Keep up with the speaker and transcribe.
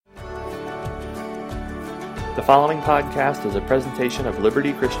The following podcast is a presentation of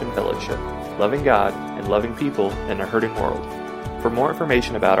Liberty Christian Fellowship, loving God and loving people in a hurting world. For more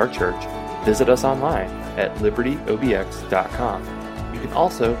information about our church, visit us online at libertyobx.com. You can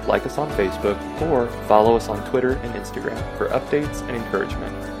also like us on Facebook or follow us on Twitter and Instagram for updates and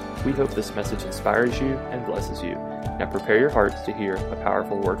encouragement. We hope this message inspires you and blesses you. Now prepare your hearts to hear a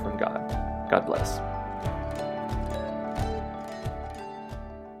powerful word from God. God bless.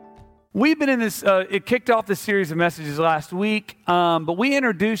 We've been in this, it kicked off this series of messages last week, but we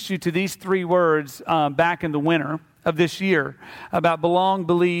introduced you to these three words back in the winter of this year about belong,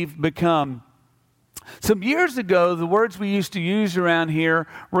 believe, become. Some years ago, the words we used to use around here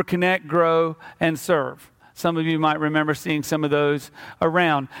were connect, grow, and serve. Some of you might remember seeing some of those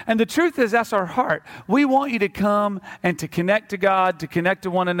around. And the truth is, that's our heart. We want you to come and to connect to God, to connect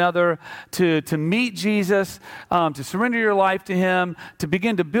to one another, to meet Jesus, to surrender your life to Him, to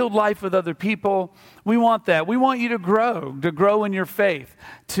begin to build life with other people. We want that. We want you to grow in your faith,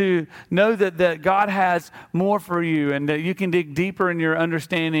 to know that God has more for you and that you can dig deeper in your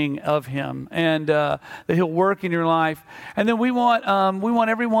understanding of Him and that He'll work in your life. And then we want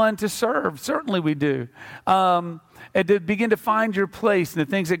everyone to serve. Certainly we do. And to begin to find your place in the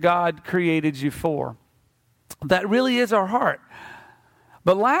things that God created you for. That really is our heart.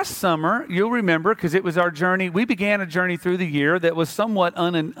 But last summer, you'll remember, because it was our journey, we began a journey through the year that was somewhat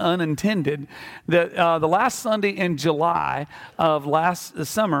unintended. That the last Sunday in July of last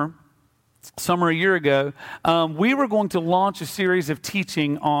summer a year ago, we were going to launch a series of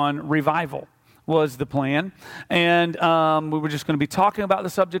teaching on revival. Was the plan. And we were just going to be talking about the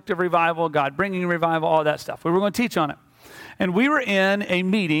subject of revival, God bringing revival, all that stuff. We were going to teach on it. And we were in a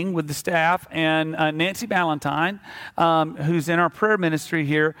meeting with the staff, and Nancy Ballantyne, who's in our prayer ministry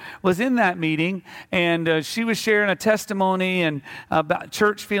here, was in that meeting, and she was sharing a testimony and about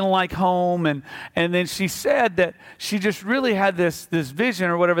church feeling like home, and then she said that she just really had this vision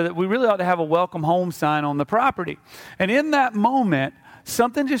or whatever, that we really ought to have a welcome home sign on the property. And in that moment,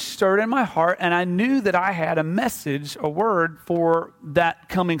 something just stirred in my heart, and I knew that I had a message, a word for that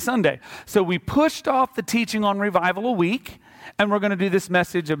coming Sunday. So we pushed off the teaching on revival a week, and we're going to do this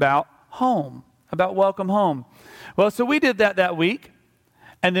message about home, about welcome home. Well, so we did that week,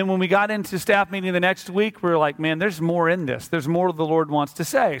 and then when we got into staff meeting the next week, we were like, man, there's more in this. There's more the Lord wants to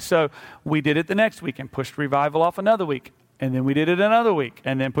say. So we did it the next week and pushed revival off another week, and then we did it another week,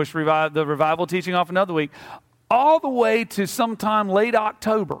 and then pushed the revival teaching off another week. All the way to sometime late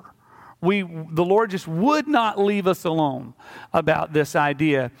October, the Lord just would not leave us alone about this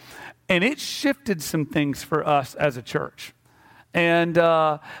idea. And it shifted some things for us as a church. And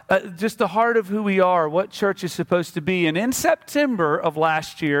just the heart of who we are, what church is supposed to be. And in September of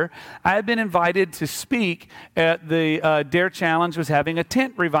last year, I had been invited to speak at the Dare Challenge was having a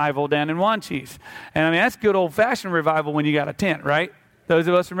tent revival down in Wanchese. And I mean, that's good old-fashioned revival when you got a tent, right? Those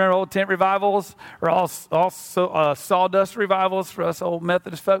of us remember old tent revivals, or also sawdust revivals for us old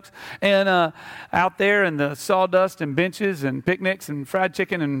Methodist folks. And out there in the sawdust and benches and picnics and fried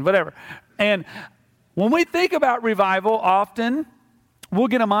chicken and whatever. And when we think about revival, often we'll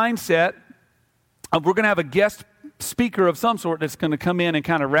get a mindset of we're going to have a guest speaker of some sort that's going to come in and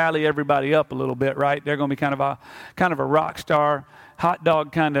kind of rally everybody up a little bit, right? They're going to be kind of a rock star, hot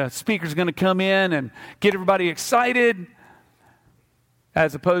dog kind of speaker's going to come in and get everybody excited,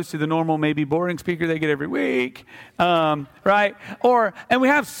 as opposed to the normal, maybe boring speaker they get every week, right? And we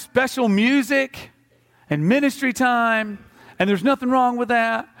have special music and ministry time, and there's nothing wrong with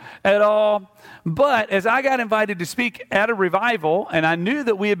that at all. But as I got invited to speak at a revival, and I knew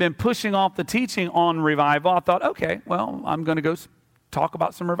that we had been pushing off the teaching on revival, I thought, okay, well, I'm going to go talk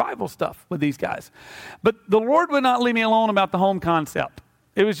about some revival stuff with these guys. But the Lord would not leave me alone about the home concept.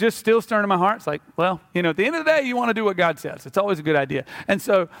 It was just still stirring in my heart. It's like, well, at the end of the day, you want to do what God says. It's always a good idea. And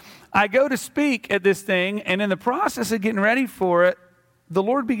so I go to speak at this thing, and in the process of getting ready for it, the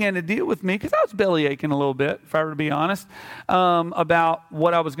Lord began to deal with me, because I was belly aching a little bit, if I were to be honest, about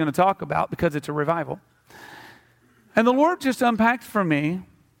what I was going to talk about, because it's a revival. And the Lord just unpacked for me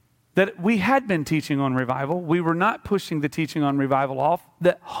that we had been teaching on revival. We were not pushing the teaching on revival off,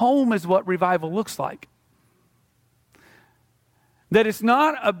 that home is what revival looks like. That it's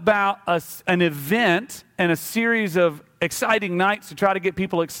not about an event and a series of exciting nights to try to get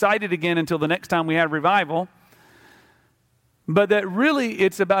people excited again until the next time we have revival, but that really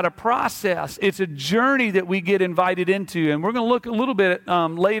it's about a process. It's a journey that we get invited into. And we're going to look a little bit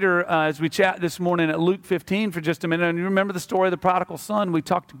later as we chat this morning at Luke 15 for just a minute. And you remember the story of the prodigal son? We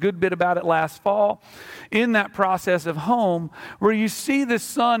talked a good bit about it last fall. In that process of home, where you see this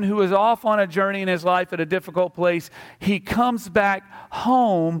son who is off on a journey in his life at a difficult place, he comes back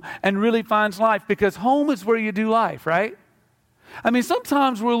home and really finds life, because home is where you do life, right? I mean,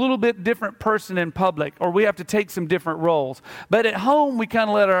 sometimes we're a little bit different person in public, or we have to take some different roles. But at home, we kind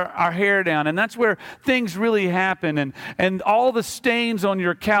of let our hair down, and that's where things really happen. And all the stains on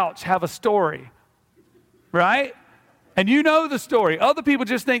your couch have a story, right? And you know the story. Other people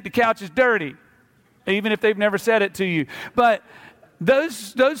just think the couch is dirty, even if they've never said it to you. But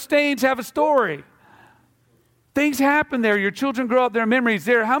those stains have a story. Things happen there. Your children grow up, their memories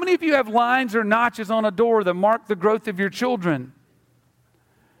there. How many of you have lines or notches on a door that mark the growth of your children?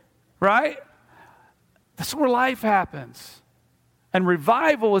 Right? That's where life happens. And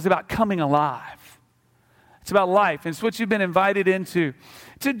revival is about coming alive. It's about life. It's what you've been invited into.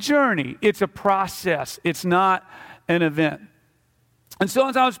 It's a journey. It's a process. It's not an event. And so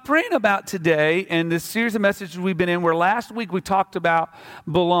as I was praying about today and this series of messages we've been in, where last week we talked about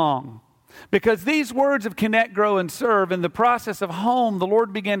belong. Because these words of connect, grow, and serve, in the process of home, the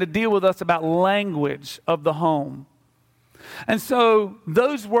Lord began to deal with us about language of the home. And so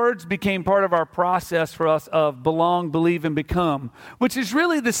those words became part of our process for us of belong, believe, and become, which is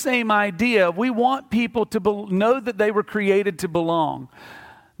really the same idea. We want people to know that they were created to belong,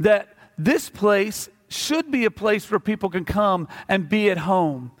 that this place should be a place where people can come and be at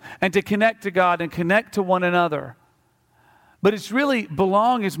home and to connect to God and connect to one another. But it's really,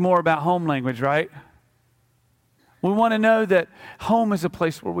 belong is more about home language, right? We want to know that home is a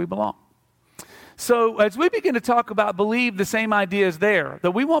place where we belong. So as we begin to talk about believe, the same idea is there,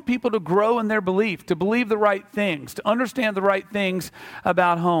 that we want people to grow in their belief, to believe the right things, to understand the right things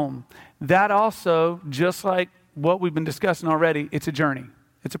about home. That also, just like what we've been discussing already, it's a journey.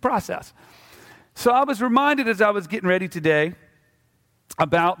 It's a process. So I was reminded as I was getting ready today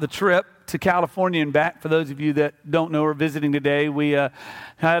about the trip to California and back. For those of you that don't know or visiting today, we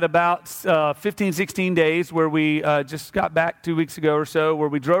had about 15, 16 days where we just got back 2 weeks ago or so, where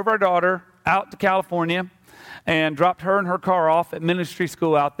we drove our daughter out to California and dropped her and her car off at ministry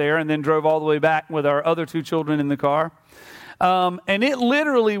school out there, and then drove all the way back with our other 2 children in the car. And it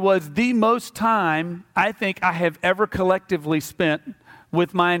literally was the most time I think I have ever collectively spent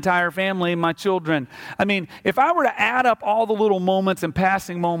with my entire family and my children. I mean, if I were to add up all the little moments and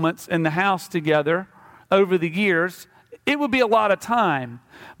passing moments in the house together over the years, it would be a lot of time.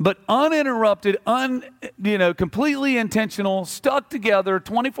 But uninterrupted, completely intentional, stuck together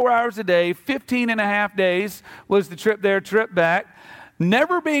 24 hours a day, 15 and a half days was the trip there, trip back,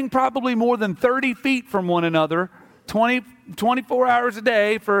 never being probably more than 30 feet from one another, 24 hours a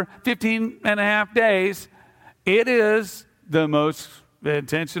day for 15 and a half days. It is the most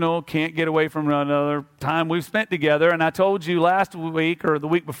intentional, can't get away from one another time we've spent together. And I told you last week or the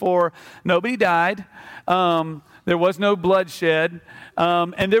week before, nobody died. There was no bloodshed.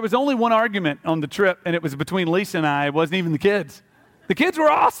 And there was only one argument on the trip, and it was between Lisa and I. It wasn't even the kids. The kids were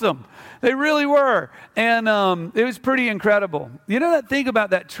awesome. They really were. And it was pretty incredible. You know that thing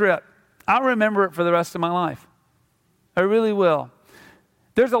about that trip? I'll remember it for the rest of my life. I really will.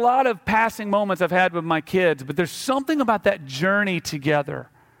 There's a lot of passing moments I've had with my kids, but there's something about that journey together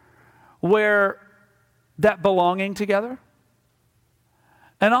where that belonging together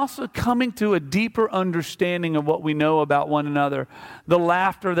and also coming to a deeper understanding of what we know about one another. The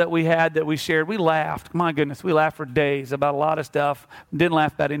laughter that we had, that we shared. We laughed. My goodness, we laughed for days about a lot of stuff. Didn't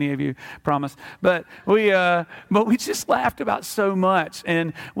laugh about any of you, promise. But we just laughed about so much.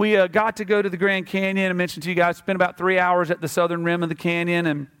 And we got to go to the Grand Canyon. I mentioned to you guys, spent about 3 hours at the southern rim of the canyon,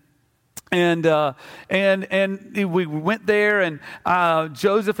 and we went there, and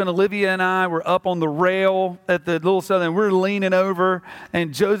Joseph and Olivia and I were up on the rail at the little southern. We're leaning over,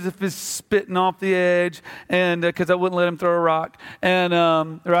 and Joseph is spitting off the edge, and because I wouldn't let him throw a rock, and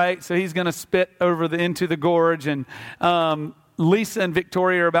right, so he's going to spit over into the gorge, and Lisa and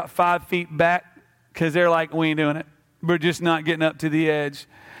Victoria are about 5 feet back because they're like, we ain't doing it. We're just not getting up to the edge,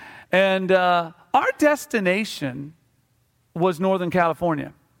 and our destination was Northern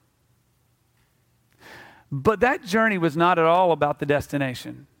California. But that journey was not at all about the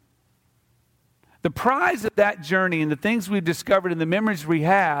destination. The prize of that journey and the things we've discovered and the memories we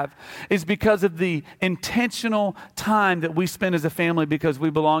have is because of the intentional time that we spend as a family because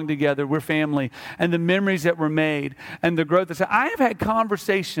we belong together, we're family, and the memories that were made and the growth. I have had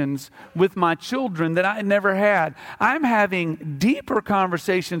conversations with my children that I had never had. I'm having deeper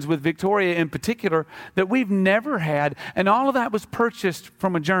conversations with Victoria in particular that we've never had, and all of that was purchased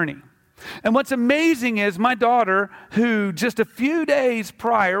from a journey. And what's amazing is my daughter, who just a few days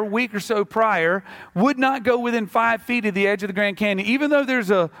prior, a week or so prior, would not go within 5 feet of the edge of the Grand Canyon, even though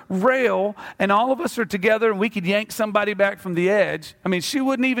there's a rail and all of us are together and we could yank somebody back from the edge. I mean, she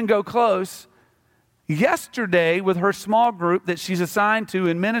wouldn't even go close. Yesterday, with her small group that she's assigned to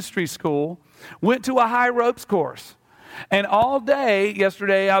in ministry school, went to a high ropes course. And all day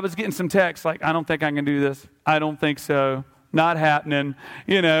yesterday, I was getting some texts like, I don't think I can do this. I don't think so. Not happening,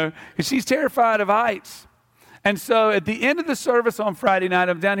 because she's terrified of heights. And so at the end of the service on Friday night,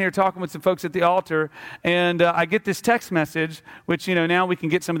 I'm down here talking with some folks at the altar, and I get this text message, which, now we can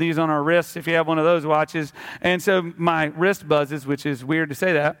get some of these on our wrists if you have one of those watches. And so my wrist buzzes, which is weird to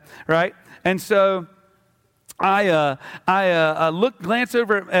say that, right? And so I glance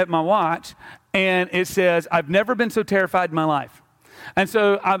over at my watch, and it says, I've never been so terrified in my life. And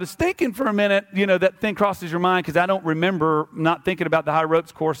so I was thinking for a minute, that thing crosses your mind because I don't remember not thinking about the high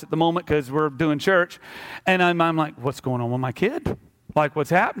ropes course at the moment because we're doing church. And I'm like, what's going on with my kid? Like, what's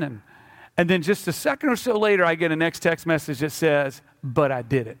happening? And then just a second or so later, I get a next text message that says, but I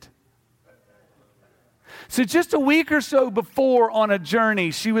did it. So just a week or so before on a journey,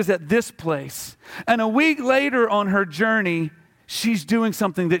 she was at this place. And a week later on her journey, she's doing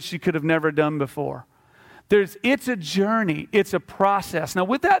something that she could have never done before. It's a journey. It's a process. Now,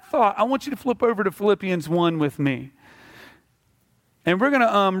 with that thought, I want you to flip over to Philippians 1 with me. And we're going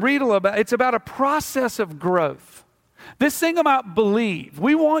to read a little bit. It's about a process of growth. This thing about believe.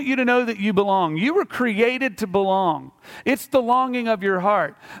 We want you to know that you belong. You were created to belong. It's the longing of your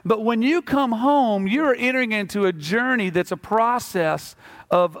heart. But when you come home, you're entering into a journey that's a process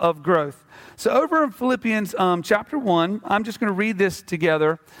of growth. So over in Philippians chapter 1, I'm just going to read this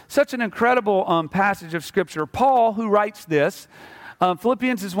together. Such an incredible passage of Scripture. Paul, who writes this,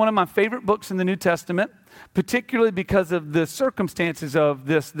 Philippians is one of my favorite books in the New Testament, particularly because of the circumstances of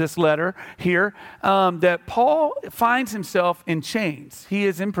this letter here, that Paul finds himself in chains. He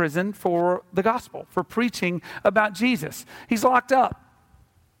is in prison for the gospel, for preaching about Jesus. He's locked up.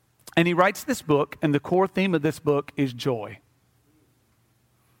 And he writes this book, and the core theme of this book is joy.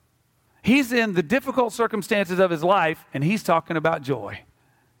 He's in the difficult circumstances of his life, and he's talking about joy.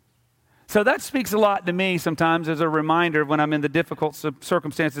 So that speaks a lot to me sometimes as a reminder when I'm in the difficult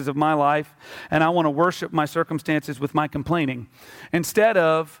circumstances of my life, and I want to worship my circumstances with my complaining, instead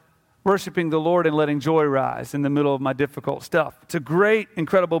of worshiping the Lord and letting joy rise in the middle of my difficult stuff. It's a great,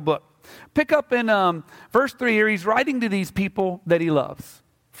 incredible book. Pick up in verse 3 here. He's writing to these people that he loves.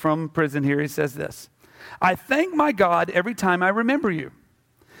 From prison here, he says this: I thank my God every time I remember you.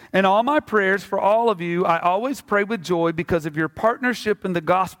 In all my prayers for all of you, I always pray with joy because of your partnership in the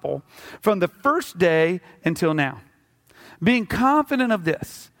gospel from the first day until now. Being confident of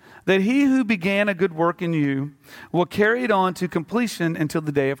this, that he who began a good work in you will carry it on to completion until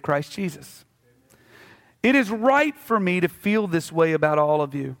the day of Christ Jesus. It is right for me to feel this way about all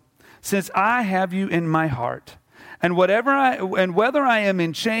of you, since I have you in my heart. And whether I am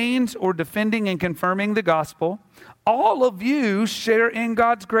in chains or defending and confirming the gospel, all of you share in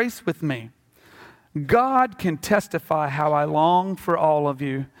God's grace with me. God can testify how I long for all of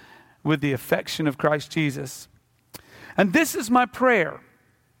you with the affection of Christ Jesus. And this is my prayer,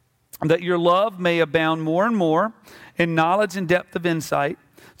 that your love may abound more and more in knowledge and depth of insight,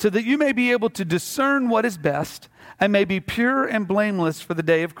 so that you may be able to discern what is best and may be pure and blameless for the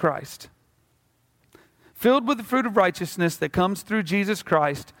day of Christ, filled with the fruit of righteousness that comes through Jesus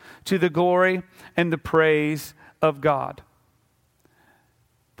Christ to the glory and the praise of God.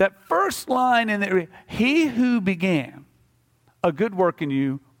 That first line in there, he who began a good work in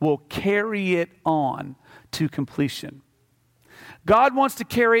you will carry it on to completion. God wants to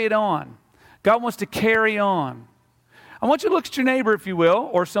carry it on. God wants to carry on. I want you to look at your neighbor, if you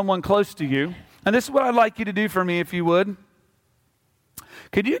will, or someone close to you. And this is what I'd like you to do for me, if you would.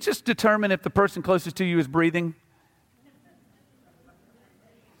 Could you just determine if the person closest to you is breathing?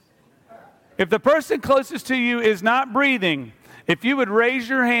 If the person closest to you is not breathing, if you would raise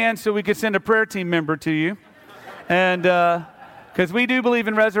your hand so we could send a prayer team member to you. And because we do believe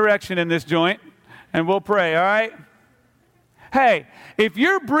in resurrection in this joint, and we'll pray, all right? Hey, if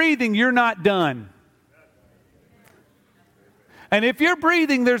you're breathing, you're not done. And if you're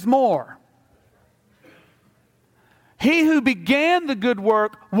breathing, there's more. He who began the good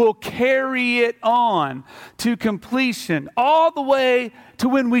work will carry it on to completion, all the way to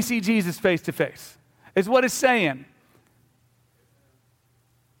when we see Jesus face to face, is what it's saying.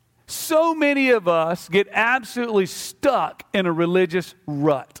 So many of us get absolutely stuck in a religious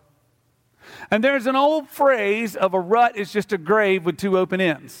rut. And there's an old phrase of a rut is just a grave with two open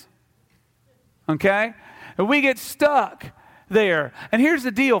ends. Okay? And we get stuck there. And here's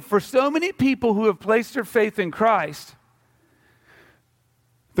the deal. For so many people who have placed their faith in Christ,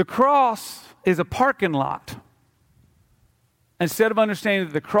 the cross is a parking lot instead of understanding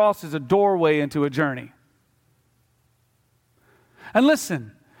that the cross is a doorway into a journey. And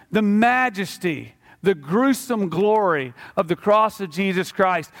listen, the majesty, the gruesome glory of the cross of Jesus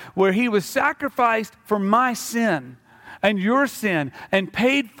Christ, where he was sacrificed for my sin and your sin and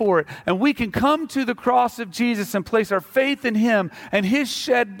paid for it. And we can come to the cross of Jesus and place our faith in him, and his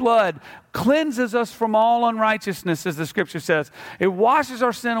shed blood cleanses us from all unrighteousness, as the scripture says. It washes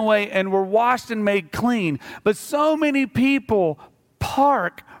our sin away and we're washed and made clean. But so many people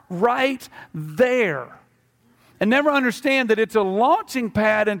park right there and never understand that it's a launching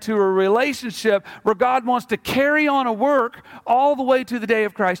pad into a relationship where God wants to carry on a work all the way to the day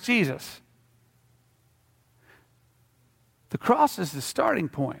of Christ Jesus. The cross is the starting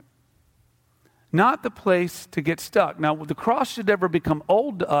point, not the place to get stuck. Now, the cross should never become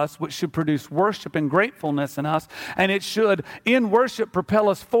old to us, which should produce worship and gratefulness in us. And it should, in worship, propel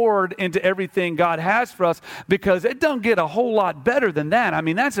us forward into everything God has for us, because it don't get a whole lot better than that. I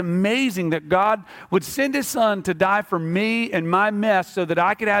mean, that's amazing that God would send his son to die for me and my mess so that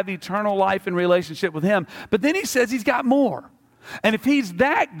I could have eternal life in relationship with him. But then he says he's got more. And if he's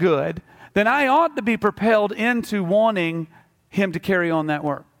that good, then I ought to be propelled into wanting him to carry on that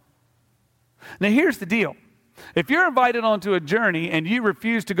work. Now, here's the deal. If you're invited onto a journey and you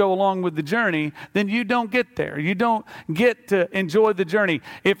refuse to go along with the journey, then you don't get there. You don't get to enjoy the journey.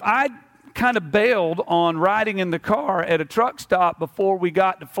 If I kind of bailed on riding in the car at a truck stop before we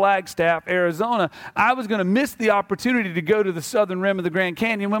got to Flagstaff, Arizona, I was going to miss the opportunity to go to the southern rim of the Grand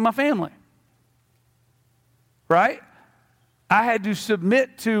Canyon with my family. Right? I had to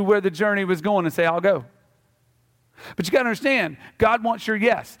submit to where the journey was going and say, I'll go. But you got to understand, God wants your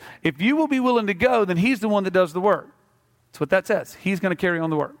yes. If you will be willing to go, then he's the one that does the work. That's what that says. He's going to carry on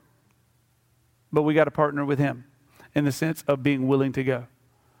the work. But we got to partner with him in the sense of being willing to go.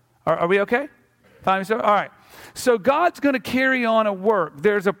 Are we okay? Fine, sir? All right. So God's going to carry on a work.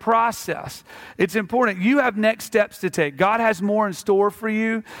 There's a process. It's important. You have next steps to take. God has more in store for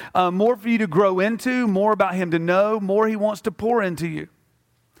you, more for you to grow into, more about him to know, more he wants to pour into you.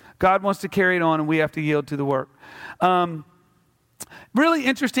 God wants to carry it on, and we have to yield to the work. Really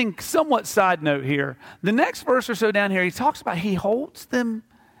interesting, somewhat side note here. The next verse or so down here, he talks about he holds them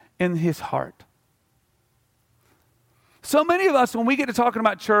in his heart. So many of us, when we get to talking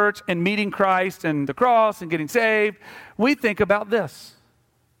about church and meeting Christ and the cross and getting saved, we think about this.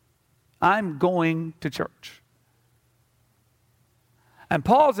 I'm going to church. And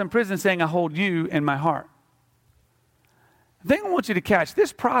Paul's in prison saying, I hold you in my heart. The thing I want you to catch,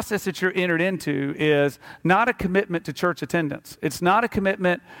 this process that you're entered into is not a commitment to church attendance. It's not a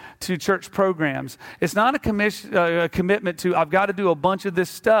commitment to church programs. It's not a commitment to, I've got to do a bunch of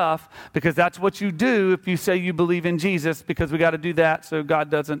this stuff, because that's what you do if you say you believe in Jesus, because we got to do that so God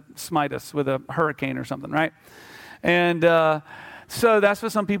doesn't smite us with a hurricane or something, right? And so that's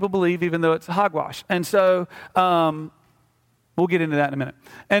what some people believe, even though it's hogwash. And so we'll get into that in a minute.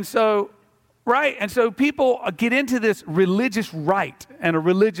 And so right? And so people get into this religious rite and a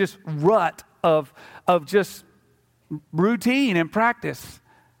religious rut of just routine and practice.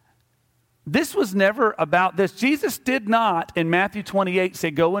 This was never about this. Jesus did not, in Matthew 28,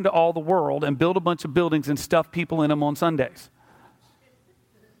 say, go into all the world and build a bunch of buildings and stuff people in them on Sundays.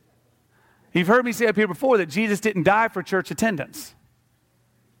 You've heard me say up here before that Jesus didn't die for church attendance.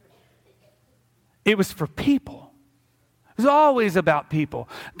 It was for people. It's always about people.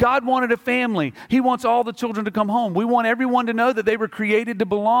 God wanted a family. He wants all the children to come home. We want everyone to know that they were created to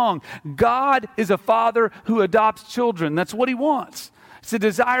belong. God is a father who adopts children. That's what he wants. It's the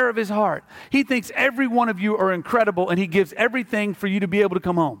desire of his heart. He thinks every one of you are incredible, and he gives everything for you to be able to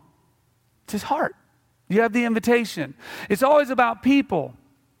come home. It's his heart. You have the invitation. It's always about people.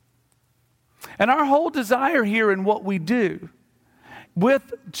 And our whole desire here in what we do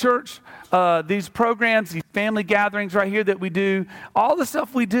with church, these programs, these family gatherings right here that we do, all the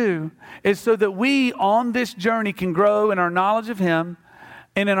stuff we do is so that we on this journey can grow in our knowledge of him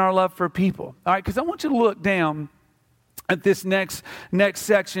and in our love for people. All right, because I want you to look down at this next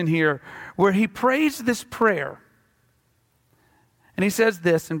section here where he prays this prayer. And he says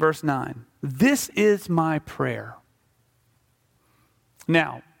this in verse 9, this is my prayer.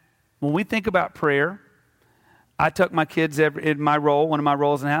 Now, when we think about prayer, I tuck my kids in my role. One of my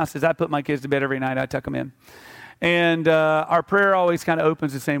roles in the house is I put my kids to bed every night. I tuck them in. And our prayer always kind of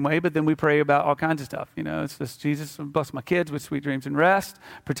opens the same way, but then we pray about all kinds of stuff. You know, it's just, Jesus, bless my kids with sweet dreams and rest,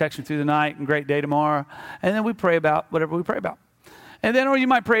 protection through the night, and great day tomorrow. And then we pray about whatever we pray about. And then, or you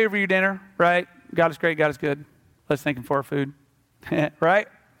might pray over your dinner, right? God is great, God is good. Let's thank him for our food, right?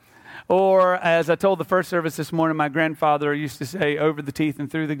 Or as I told the first service this morning, my grandfather used to say, over the teeth and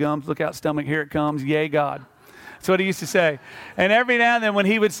through the gums, look out stomach, here it comes, yay God. That's what he used to say. And every now and then when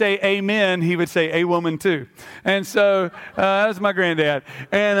he would say amen, he would say a woman too. And so that was my granddad.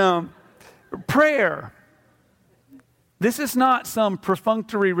 And prayer. This is not some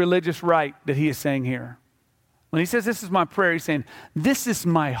perfunctory religious rite that he is saying here. When he says this is my prayer, he's saying this is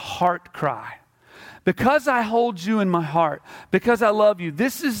my heart cry. Because I hold you in my heart, because I love you,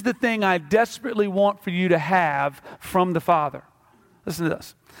 this is the thing I desperately want for you to have from the Father. Listen to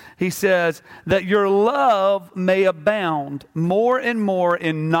this. He says that your love may abound more and more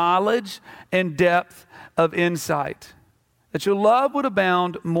in knowledge and depth of insight. That your love would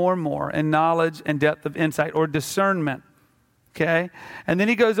abound more and more in knowledge and depth of insight or discernment. Okay? And then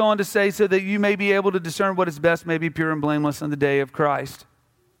he goes on to say, so that you may be able to discern what is best, may be pure and blameless on the day of Christ.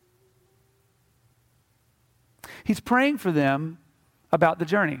 He's praying for them about the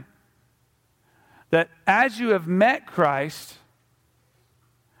journey. That as you have met Christ,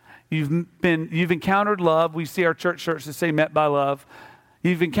 you've encountered love. We see our church shirts that say met by love.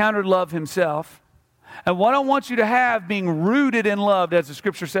 You've encountered love himself. And what I want you to have being rooted in love, as the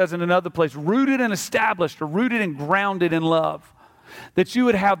scripture says in another place, rooted and established or rooted and grounded in love, that you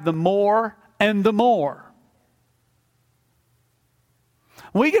would have the more and the more.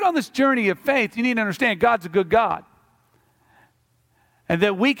 When we get on this journey of faith, you need to understand God's a good God. And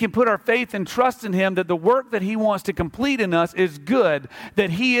that we can put our faith and trust in him, that the work that he wants to complete in us is good, that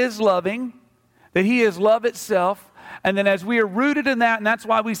he is loving, that he is love itself, and then as we are rooted in that, and that's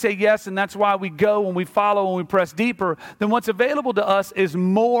why we say yes, and that's why we go and we follow and we press deeper, then what's available to us is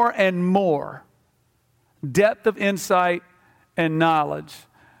more and more depth of insight and knowledge.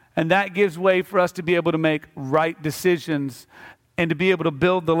 And that gives way for us to be able to make right decisions and to be able to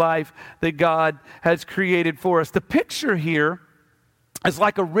build the life that God has created for us. The picture here is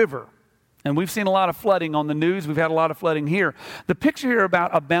like a river. And we've seen a lot of flooding on the news. We've had a lot of flooding here. The picture here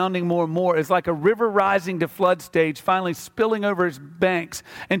about abounding more and more is like a river rising to flood stage, finally spilling over its banks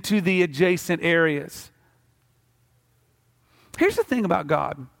into the adjacent areas. Here's the thing about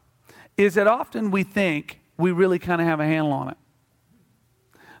God, is that often we think we really kind of have a handle on it.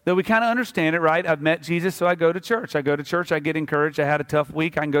 That we kind of understand it, right? I've met Jesus, so I go to church. I go to church, I get encouraged. I had a tough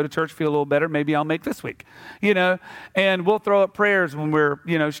week. I can go to church, feel a little better. Maybe I'll make this week, And we'll throw up prayers when we're,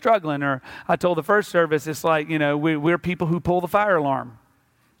 struggling. Or I told the first service, it's like, we're people who pull the fire alarm.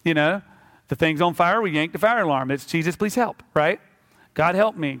 The thing's on fire, we yank the fire alarm. It's Jesus, please help, right? God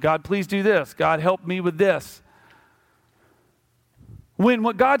help me. God, please do this. God, help me with this. When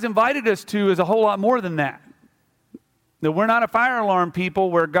what God's invited us to is a whole lot more than that. That we're not a fire alarm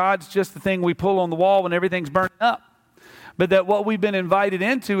people where God's just the thing we pull on the wall when everything's burning up. But that what we've been invited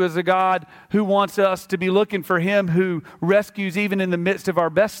into is a God who wants us to be looking for him who rescues even in the midst of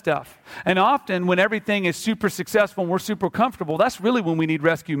our best stuff. And often when everything is super successful and we're super comfortable, that's really when we need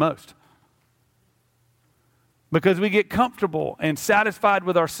rescue most. Because we get comfortable and satisfied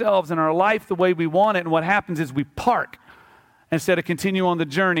with ourselves and our life the way we want it. And what happens is we park instead of continue on the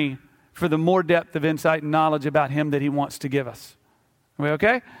journey for the more depth of insight and knowledge about him that he wants to give us. Are we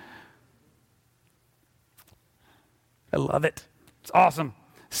okay? I love it. It's awesome.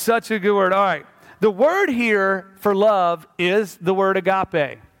 Such a good word. All right. The word here for love is the word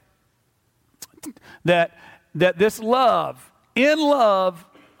agape. That this love, in love,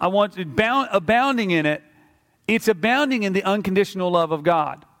 I want to abounding in it. It's abounding in the unconditional love of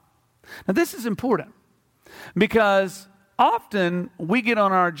God. Now this is important because often we get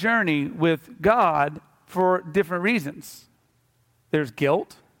on our journey with God for different reasons. There's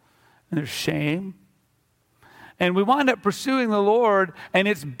guilt and there's shame. And we wind up pursuing the Lord, and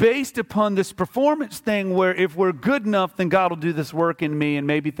it's based upon this performance thing where if we're good enough, then God will do this work in me and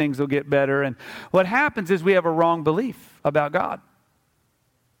maybe things will get better. And what happens is we have a wrong belief about God.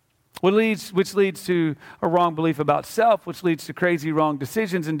 Which leads to a wrong belief about self, which leads to crazy wrong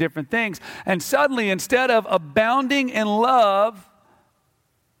decisions and different things. And suddenly, instead of abounding in love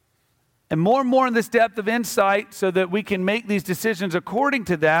and more in this depth of insight so that we can make these decisions according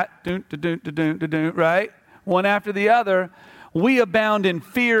to that, right? One after the other, we abound in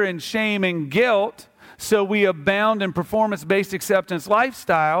fear and shame and guilt So we abound in performance-based acceptance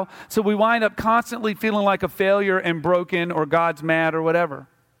lifestyle. So we wind up constantly feeling like a failure and broken or God's mad or whatever.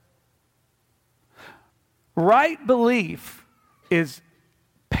 Right belief is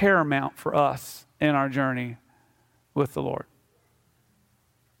paramount for us in our journey with the Lord.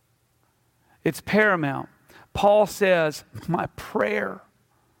 It's paramount. Paul says, my prayer,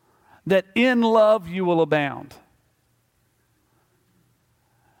 that in love you will abound.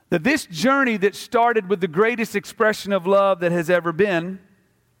 That this journey that started with the greatest expression of love that has ever been,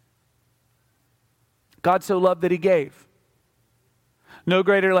 God so loved that he gave. No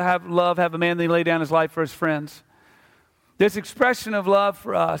greater love have a man than he lay down his life for his friends. This expression of love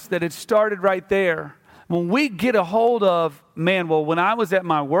for us that had started right there, when we get a hold of, man, well, when I was at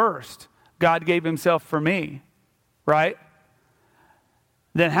my worst, God gave himself for me, right?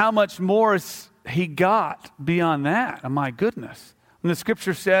 Then how much more has he got beyond that? Oh, my goodness. And the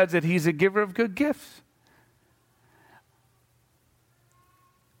scripture says that he's a giver of good gifts.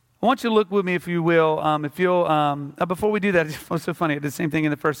 I want you to look with me, if you will. Before we do that, it was so funny. I did the same thing in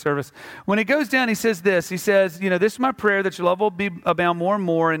the first service. When it goes down, he says this. He says, this is my prayer, that your love will be abound more and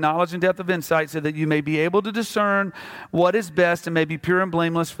more in knowledge and depth of insight, so that you may be able to discern what is best and may be pure and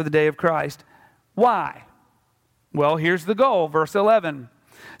blameless for the day of Christ. Why? Well, here's the goal. Verse 11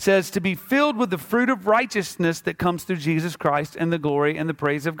 says, to be filled with the fruit of righteousness that comes through Jesus Christ and the glory and the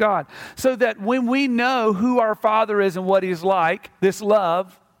praise of God. So that when we know who our Father is and what he's like, this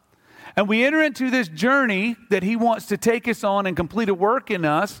love, and we enter into this journey that he wants to take us on and complete a work in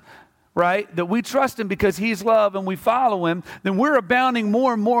us, right? That we trust him because he's love and we follow him, then we're abounding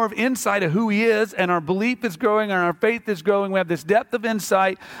more and more of insight of who he is, and our belief is growing and our faith is growing. We have this depth of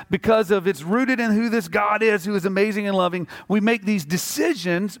insight because of it's rooted in who this God is, who is amazing and loving. We make these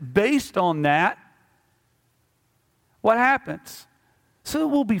decisions based on that. What happens? So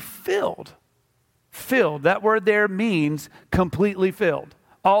we'll be filled. Filled. That word there means completely filled.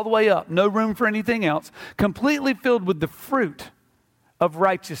 All the way up, no room for anything else, completely filled with the fruit of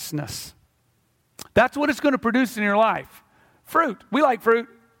righteousness. That's what it's going to produce in your life. Fruit. We like fruit.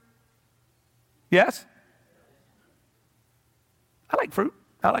 Yes? I like fruit.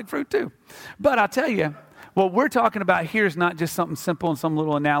 I like fruit too. But I'll tell you, what we're talking about here is not just something simple and some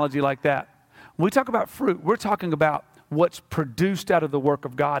little analogy like that. When we talk about fruit, we're talking about what's produced out of the work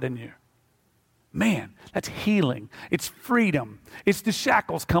of God in you. Man, that's healing. It's freedom. It's the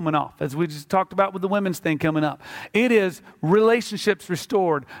shackles coming off, as we just talked about with the women's thing coming up. It is relationships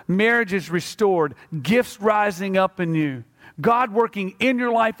restored, marriages restored, gifts rising up in you, God working in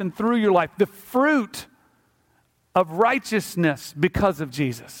your life and through your life, the fruit of righteousness because of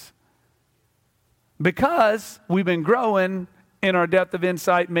Jesus. Because we've been growing in our depth of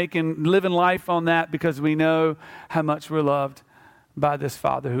insight, living life on that because we know how much we're loved by this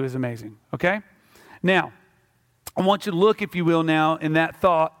Father who is amazing. Okay? Now, I want you to look, if you will, now in that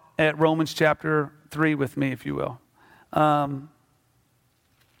thought at Romans chapter 3 with me, if you will.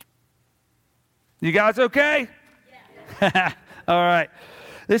 You guys okay? Yeah. All right.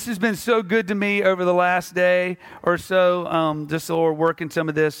 This has been so good to me over the last day or so. Just the Lord working some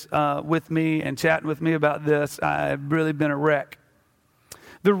of this with me and chatting with me about this. I've really been a wreck.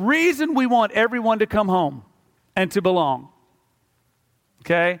 The reason we want everyone to come home and to belong,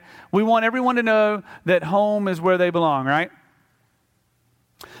 okay? We want everyone to know that home is where they belong, right?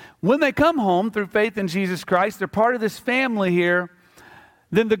 When they come home through faith in Jesus Christ, they're part of this family here,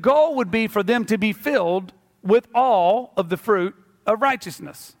 then the goal would be for them to be filled with all of the fruit of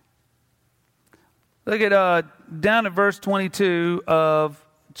righteousness. Look at down at verse 22 of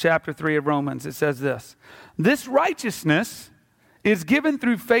chapter 3 of Romans. It says this: this righteousness is given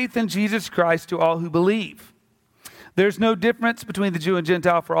through faith in Jesus Christ to all who believe. There's no difference between the Jew and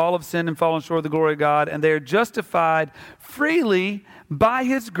Gentile, for all have sinned and fallen short of the glory of God, and they are justified freely by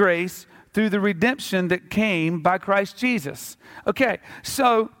his grace through the redemption that came by Christ Jesus. Okay,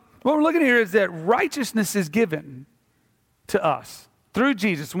 so what we're looking at here is that righteousness is given to us through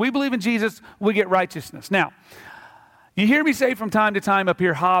Jesus. When we believe in Jesus, we get righteousness. Now, you hear me say from time to time up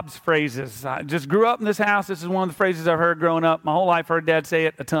here Hobbes phrases. I just grew up in this house. This is one of the phrases I've heard growing up. My whole life I heard Dad say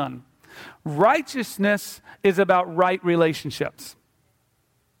it a ton. Righteousness is about right relationships.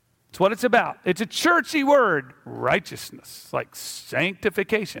 It's what it's about. It's a churchy word, righteousness, like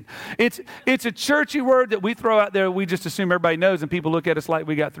sanctification. It's a churchy word that we throw out there. We just assume everybody knows, and people look at us like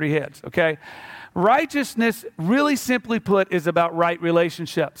we got three heads, okay? Righteousness, really simply put, is about right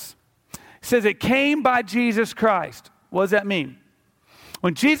relationships. It says it came by Jesus Christ. What does that mean?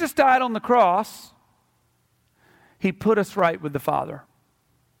 When Jesus died on the cross, he put us right with the Father.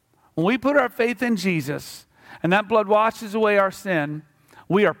 When we put our faith in Jesus, and that blood washes away our sin,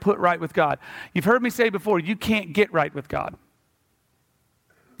 We are put right with God. You've heard me say before, you can't get right with God.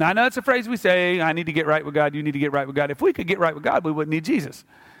 Now, I know it's a phrase we say, I need to get right with God, you need to get right with God. If we could get right with God, we wouldn't need Jesus.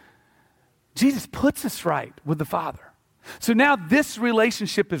 Jesus puts us right with the Father. So now this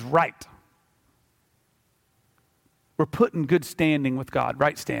relationship is right. We're put in good standing with God,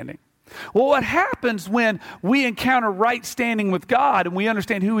 right standing. Well, what happens when we encounter right standing with God and we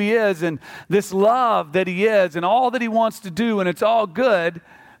understand who He is and this love that He is and all that He wants to do and it's all good,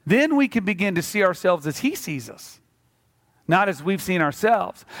 then we can begin to see ourselves as He sees us, not as we've seen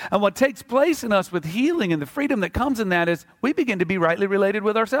ourselves. And what takes place in us with healing and the freedom that comes in that is we begin to be rightly related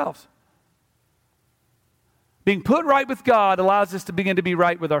with ourselves. Being put right with God allows us to begin to be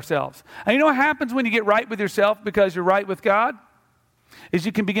right with ourselves. And you know what happens when you get right with yourself because you're right with God? Is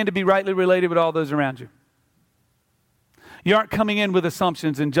you can begin to be rightly related with all those around you. You aren't coming in with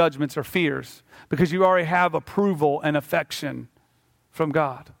assumptions and judgments or fears because you already have approval and affection from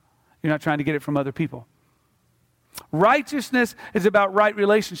God. You're not trying to get it from other people. Righteousness is about right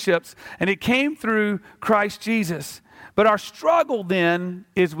relationships, and it came through Christ Jesus. But our struggle then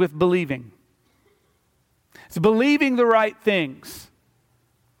is with believing. It's believing the right things,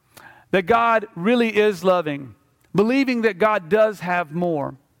 that God really is loving, believing that God does have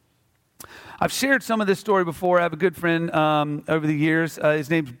more. I've shared some of this story before. I have a good friend over the years. His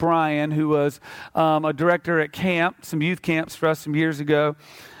name's Brian, who was a director at camp, some youth camps for us some years ago.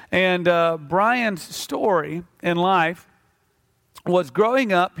 And Brian's story in life was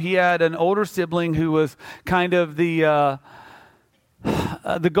growing up. He had an older sibling who was kind of the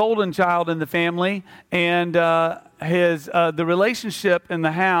golden child in the family, and the relationship in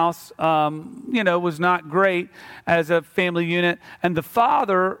the house, was not great as a family unit. And the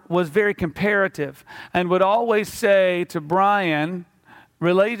father was very comparative and would always say to Brian,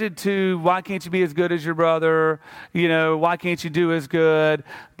 related to why can't you be as good as your brother? Why can't you do as good?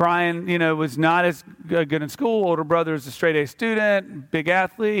 Brian, was not as good in school. Older brother is a straight A student, big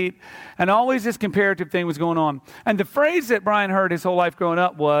athlete. And always this comparative thing was going on. And the phrase that Brian heard his whole life growing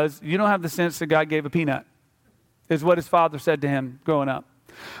up was, you don't have the sense that God gave a peanut, is what his father said to him growing up.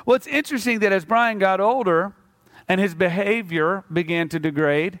 Well, it's interesting that as Brian got older and his behavior began to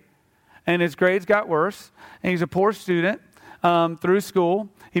degrade and his grades got worse and he's a poor student, through school.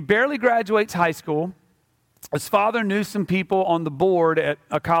 He barely graduates high school. His father knew some people on the board at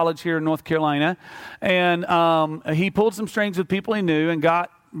a college here in North Carolina, and he pulled some strings with people he knew and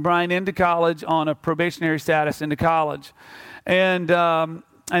got Brian into college on a probationary status into college.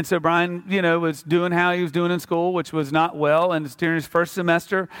 And so Brian, was doing how he was doing in school, which was not well, and it's during his first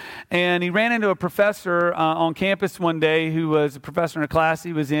semester. And he ran into a professor on campus one day who was a professor in a class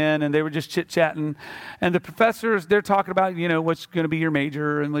he was in, and they were just chit-chatting. And the professors, they're talking about, what's going to be your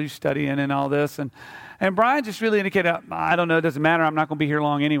major and what you're studying and all this. And Brian just really indicated, I don't know, it doesn't matter. I'm not going to be here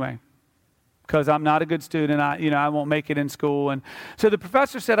long anyway because I'm not a good student. I won't make it in school. And so the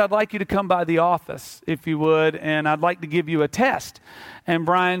professor said, I'd like you to come by the office, if you would, and I'd like to give you a test. And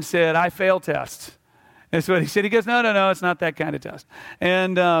Brian said, I fail tests. That's what he said. He goes, no, it's not that kind of test.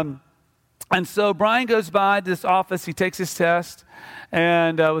 And so Brian goes by this office. He takes his test,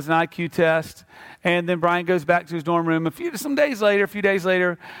 and it was an IQ test. And then Brian goes back to his dorm room. A few days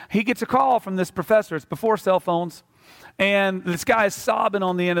later, he gets a call from this professor. It's before cell phones. And this guy is sobbing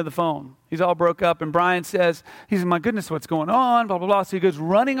on the end of the phone. He's all broke up. And Brian says, my goodness, what's going on? Blah, blah, blah. So he goes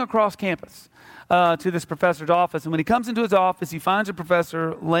running across campus to this professor's office. And when he comes into his office, he finds a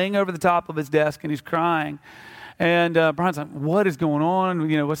professor laying over the top of his desk, and he's crying. And Brian's like, what is going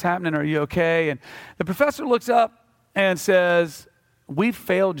on? What's happening? Are you okay? And the professor looks up and says, we've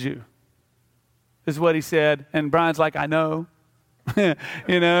failed you, is what he said. And Brian's like, I know. And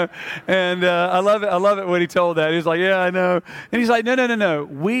I love it when he told that. He's like, yeah, I know. And he's like, no.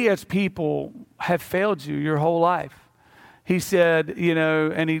 We as people have failed you your whole life. He said,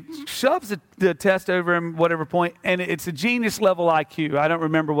 and he shoves the test over him, whatever point, and it's a genius level IQ. I don't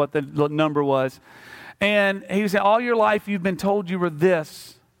remember what the number was. And he said, all your life you've been told you were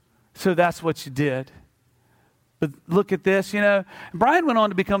this, so that's what you did. But look at this, Brian went on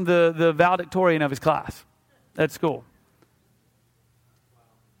to become the valedictorian of his class at school.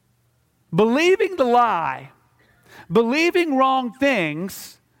 Believing the lie, believing wrong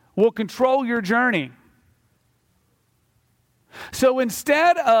things will control your journey. So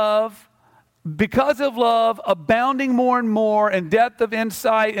instead of, because of love, abounding more and more in depth of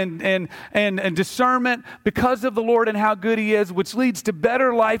insight and discernment because of the Lord and how good He is, which leads to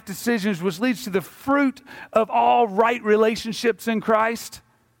better life decisions, which leads to the fruit of all right relationships in Christ,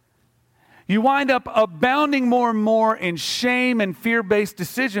 You wind up abounding more and more in shame and fear-based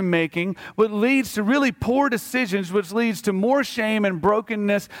decision-making, which leads to really poor decisions, which leads to more shame and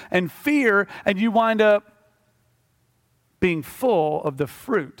brokenness and fear, and you wind up being full of the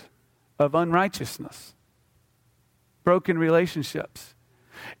fruit of unrighteousness, broken relationships.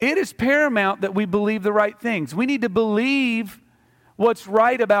 It is paramount that we believe the right things. We need to believe what's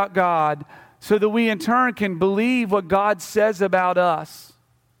right about God so that we in turn can believe what God says about us.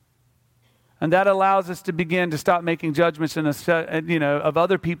 And that allows us to begin to stop making judgments of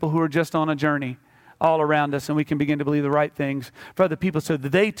other people who are just on a journey all around us, and we can begin to believe the right things for other people so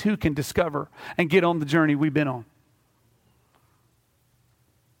that they too can discover and get on the journey we've been on.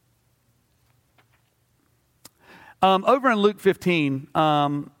 Over in Luke 15,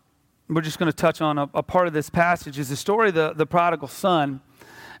 we're just going to touch on a part of this passage. Is the story of the prodigal son.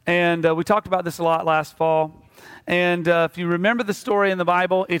 And we talked about this a lot last fall. And if you remember the story in the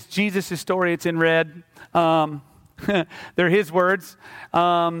Bible, it's Jesus' story. It's in red. They're his words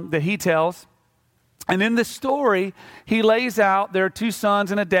that he tells. And in the story, he lays out there are two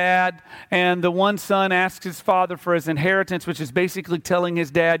sons and a dad, and the one son asks his father for his inheritance, which is basically telling his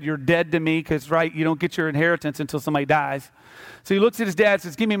dad, you're dead to me, because, right, you don't get your inheritance until somebody dies. So he looks at his dad and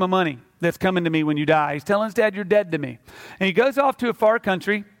says, give me my money that's coming to me when you die. He's telling his dad, you're dead to me. And he goes off to a far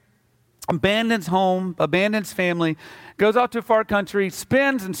country, abandons home, abandons family, goes off to a far country,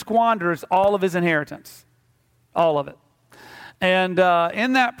 spends and squanders all of his inheritance, all of it. And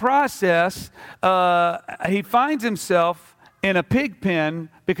in that process, he finds himself in a pig pen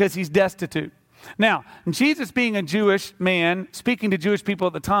because he's destitute. Now, Jesus, being a Jewish man, speaking to Jewish people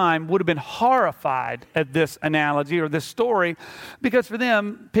at the time, would have been horrified at this analogy or this story, because for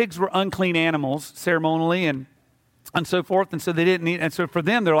them, pigs were unclean animals ceremonially and so forth, and so they didn't eat. And so for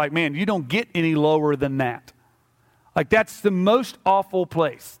them, they're like, man, you don't get any lower than that. Like, that's the most awful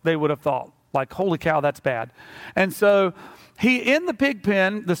place, they would have thought. Like, holy cow, that's bad. And so in the pig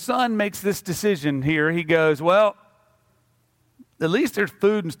pen, the son makes this decision here. He goes, well, at least there's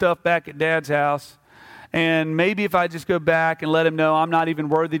food and stuff back at Dad's house. And maybe if I just go back and let him know I'm not even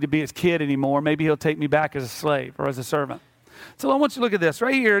worthy to be his kid anymore, maybe he'll take me back as a slave or as a servant. So I want you to look at this.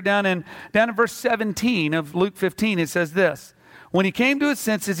 Right here, down in verse 17 of Luke 15, it says this. When he came to his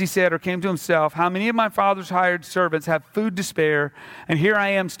senses, he said, or came to himself, how many of my father's hired servants have food to spare, and here I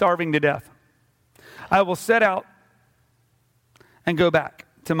am starving to death? I will set out and go back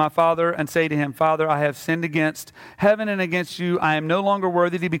to my father and say to him, Father, I have sinned against heaven and against you. I am no longer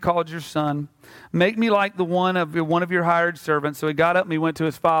worthy to be called your son. Make me like the one of your hired servants. So he got up and he went to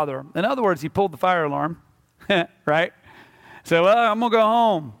his father. In other words, he pulled the fire alarm, right? So, well, I'm going to go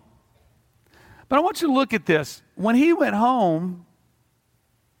home. But I want you to look at this. When he went home,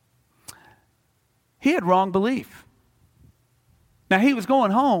 he had wrong belief. Now, he was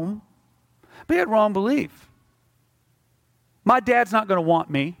going home, but he had wrong belief. My dad's not going to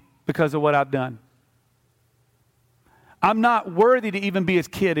want me because of what I've done. I'm not worthy to even be his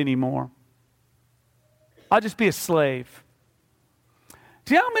kid anymore. I'll just be a slave.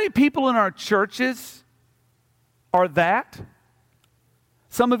 Do you know how many people in our churches are that?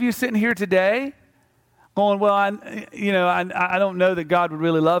 Some of you sitting here today going, well, I don't know that God would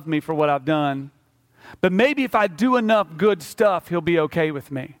really love me for what I've done. But maybe if I do enough good stuff, he'll be okay with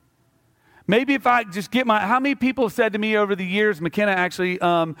me. Maybe if I just get how many people have said to me over the years, McKenna actually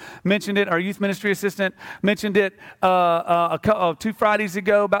mentioned it, our youth ministry assistant mentioned it 2 Fridays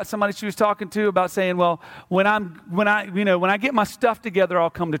ago about somebody she was talking to about saying, well, when I get my stuff together, I'll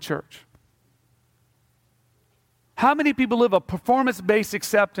come to church. How many people live a performance-based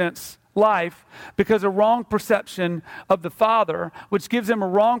acceptance life because of wrong perception of the Father, which gives them a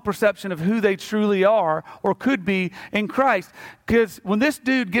wrong perception of who they truly are or could be in Christ? Because when this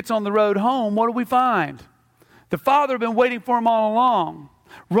dude gets on the road home, what do we find? The Father had been waiting for him all along,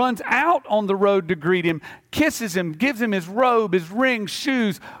 runs out on the road to greet him, kisses him, gives him his robe, his ring,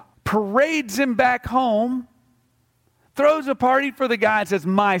 shoes, parades him back home, throws a party for the guy and says,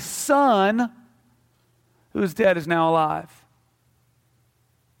 my son, who is dead, is now alive.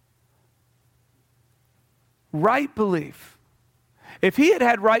 Right belief. If he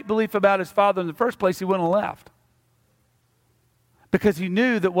had right belief about his father in the first place, he wouldn't have left. Because he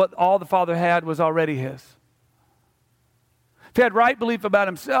knew that what all the Father had was already his. If he had right belief about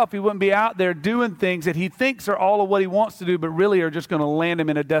himself, he wouldn't be out there doing things that he thinks are all of what he wants to do, but really are just going to land him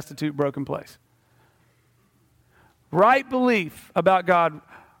in a destitute, broken place. Right belief about God,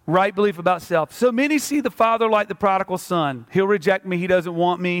 right belief about self. So many see the Father like the prodigal son. He'll reject me. He doesn't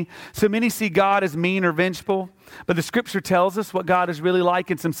want me. So many see God as mean or vengeful. But the Scripture tells us what God is really like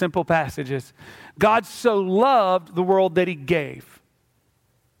in some simple passages. God so loved the world that he gave.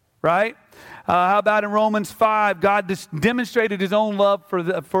 Right? How about in Romans 5, God demonstrated his own love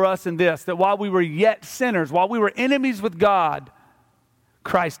for us in this, that while we were yet sinners, while we were enemies with God,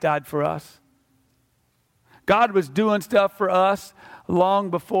 Christ died for us. God was doing stuff for us long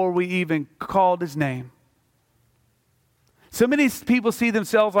before we even called his name. So many people see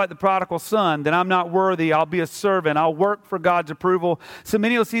themselves like the prodigal son, that I'm not worthy, I'll be a servant, I'll work for God's approval. So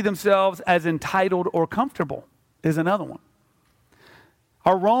many will see themselves as entitled or comfortable, is another one.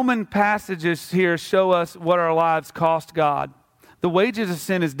 Our Roman passages here show us what our lives cost God. The wages of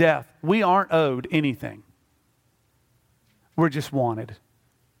sin is death. We aren't owed anything. We're just wanted.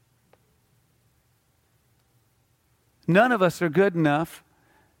 None of us are good enough.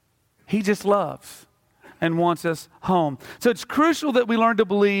 He just loves and wants us home. So it's crucial that we learn to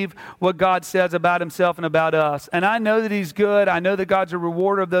believe what God says about himself and about us. And I know that he's good. I know that God's a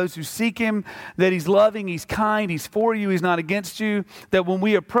rewarder of those who seek him, that he's loving, he's kind, he's for you, he's not against you, that when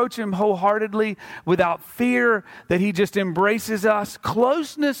we approach him wholeheartedly without fear, that he just embraces us.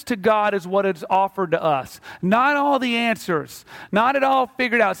 Closeness to God is what is offered to us. Not all the answers, not it all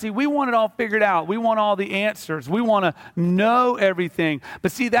figured out. See, we want it all figured out. We want all the answers. We want to know everything.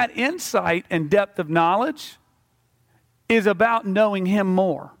 But see, that insight and depth of knowledge is about knowing him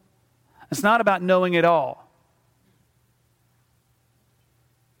more. It's not about knowing it all.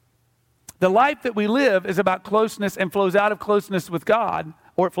 The life that we live is about closeness and flows out of closeness with God,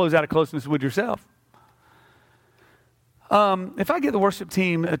 or it flows out of closeness with yourself. If I get the worship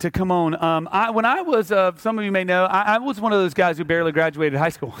team to come on, when I was, some of you may know, I was one of those guys who barely graduated high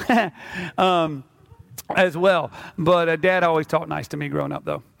school as well. But Dad always talked nice to me growing up,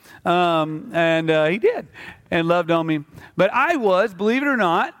 though. And he did and loved on me. But I was, believe it or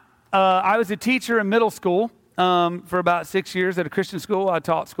not, I was a teacher in middle school for about 6 years at a Christian school. I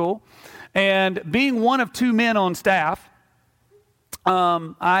taught school. And being one of two men on staff, we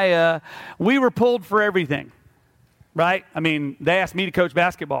were pulled for everything, right? I mean, they asked me to coach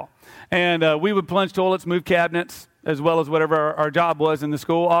basketball. And we would plunge toilets, move cabinets, as well as whatever our job was in the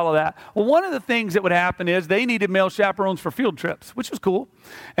school, all of that. Well, one of the things that would happen is they needed male chaperones for field trips, which was cool.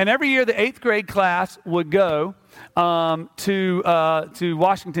 And every year the 8th grade class would go to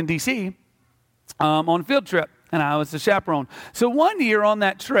Washington, D.C. On a field trip. And I was the chaperone. So one year on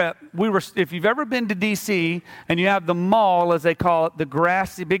that trip, if you've ever been to D.C. and you have the mall, as they call it,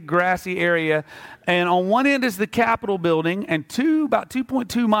 the big grassy area, and on one end is the Capitol building, and about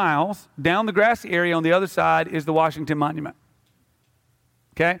 2.2 miles down the grassy area on the other side is the Washington Monument.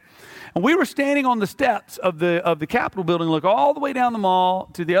 Okay? And we were standing on the steps of the Capitol building, look all the way down the mall.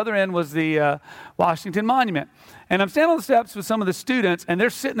 To the other end was the Washington Monument. And I'm standing on the steps with some of the students, and they're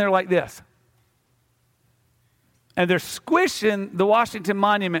sitting there like this. And they're squishing the Washington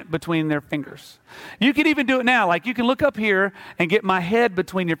Monument between their fingers. You can even do it now. Like, you can look up here and get my head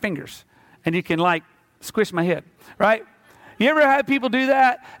between your fingers. And you can, like, squish my head, right? You ever had people do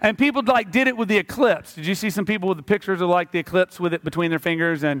that? And people, like, did it with the eclipse. Did you see some people with the pictures of, like, the eclipse with it between their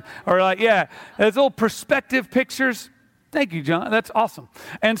fingers? Or, like, yeah, those little perspective pictures. Thank you, John. That's awesome.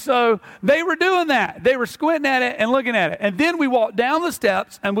 And so they were doing that. They were squinting at it and looking at it. And then we walked down the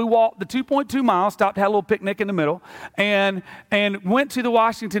steps, and we walked the 2.2 miles, stopped, had a little picnic in the middle, and went to the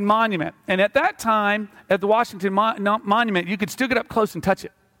Washington Monument. And at that time, at the Washington Monument, you could still get up close and touch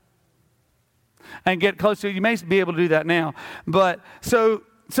it and get close to it. You may be able to do that now. But so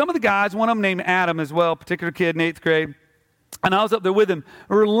some of the guys, one of them named Adam as well, particular kid in 8th grade, and I was up there with them.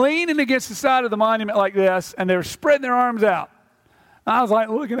 We were leaning against the side of the monument like this, and they were spreading their arms out. I was like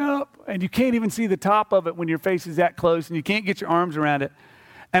looking up, and you can't even see the top of it when your face is that close, and you can't get your arms around it.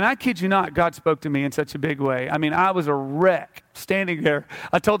 And I kid you not, God spoke to me in such a big way. I mean, I was a wreck standing there.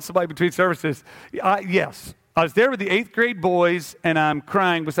 I told somebody between services, yes, I was there with the 8th grade boys, and I'm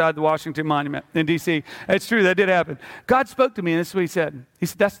crying beside the Washington Monument in D.C. It's true, that did happen. God spoke to me, and this is what he said. He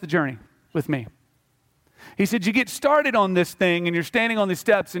said, that's the journey with me. He said, you get started on this thing, and you're standing on the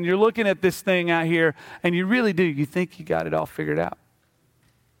steps, and you're looking at this thing out here, and you really do. You think you got it all figured out.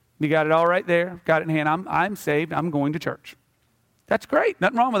 You got it all right there, got it in hand. I'm saved. I'm going to church. That's great.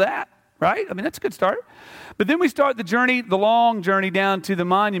 Nothing wrong with that, right? I mean, that's a good start. But then we start the journey, the long journey down to the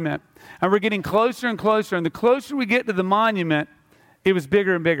monument, and we're getting closer and closer, and the closer we get to the monument, it was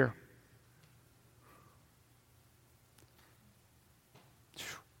bigger and bigger.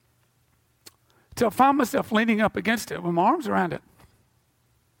 So I found myself leaning up against it with my arms around it.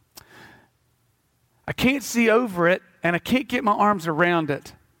 I can't see over it, and I can't get my arms around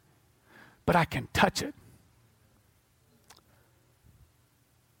it, but I can touch it.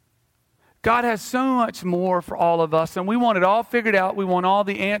 God has so much more for all of us, and we want it all figured out. We want all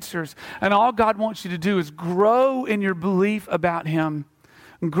the answers, and all God wants you to do is grow in your belief about Him.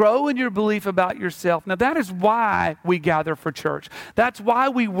 Grow in your belief about yourself. Now, that is why we gather for church. That's why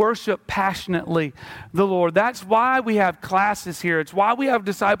we worship passionately the Lord. That's why we have classes here. It's why we have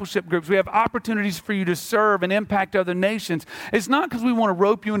discipleship groups. We have opportunities for you to serve and impact other nations. It's not because we want to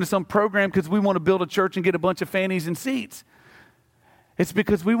rope you into some program because we want to build a church and get a bunch of fannies and seats. It's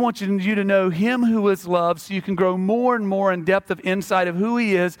because we want you to know Him who is love so you can grow more and more in depth of insight of who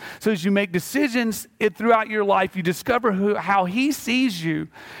He is. So as you make decisions throughout your life, you discover how He sees you.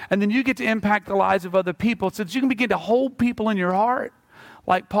 And then you get to impact the lives of other people so that you can begin to hold people in your heart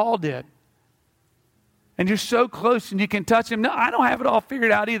like Paul did. And you're so close and you can touch Him. No, I don't have it all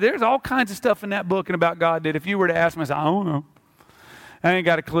figured out either. There's all kinds of stuff in that book and about God that if you were to ask me, I say, I don't know. I ain't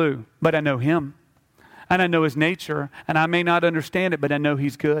got a clue, but I know Him. And I know His nature, and I may not understand it, but I know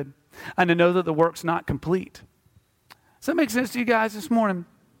He's good. And I know that the work's not complete. Does that make sense to you guys this morning?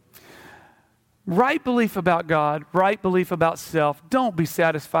 Right belief about God, right belief about self. Don't be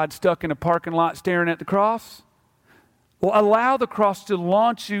satisfied stuck in a parking lot staring at the cross. Well, allow the cross to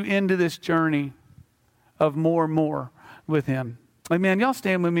launch you into this journey of more and more with Him. Amen. Y'all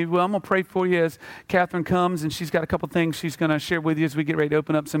stand with me. Well, I'm going to pray for you as Catherine comes, and she's got a couple things she's going to share with you as we get ready to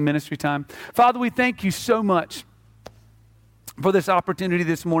open up some ministry time. Father, we thank you so much for this opportunity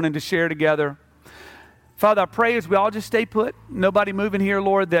this morning to share together. Father, I pray as we all just stay put, nobody moving here,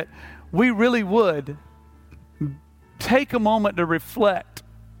 Lord, that we really would take a moment to reflect.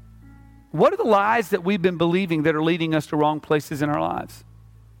 What are the lies that we've been believing that are leading us to wrong places in our lives?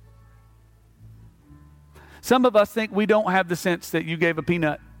 Some of us think we don't have the sense that you gave a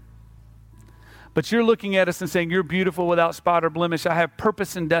peanut. But you're looking at us and saying, you're beautiful without spot or blemish. I have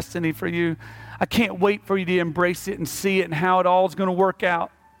purpose and destiny for you. I can't wait for you to embrace it and see it and how it all is going to work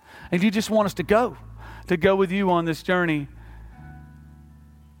out. And you just want us to go with you on this journey.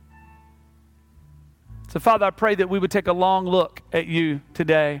 So, Father, I pray that we would take a long look at you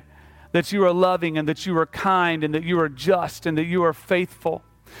today, that you are loving and that you are kind and that you are just and that you are faithful.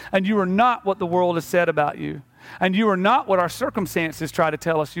 And you are not what the world has said about you. And you are not what our circumstances try to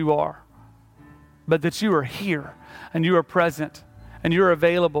tell us you are. But that you are here and you are present and you're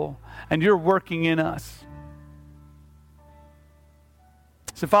available and you're working in us.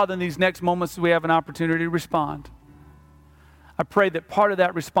 So, Father, in these next moments, we have an opportunity to respond. I pray that part of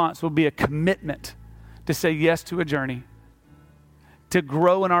that response will be a commitment to say yes to a journey, to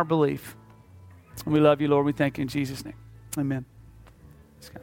grow in our belief. And we love you, Lord. We thank you in Jesus' name. Amen.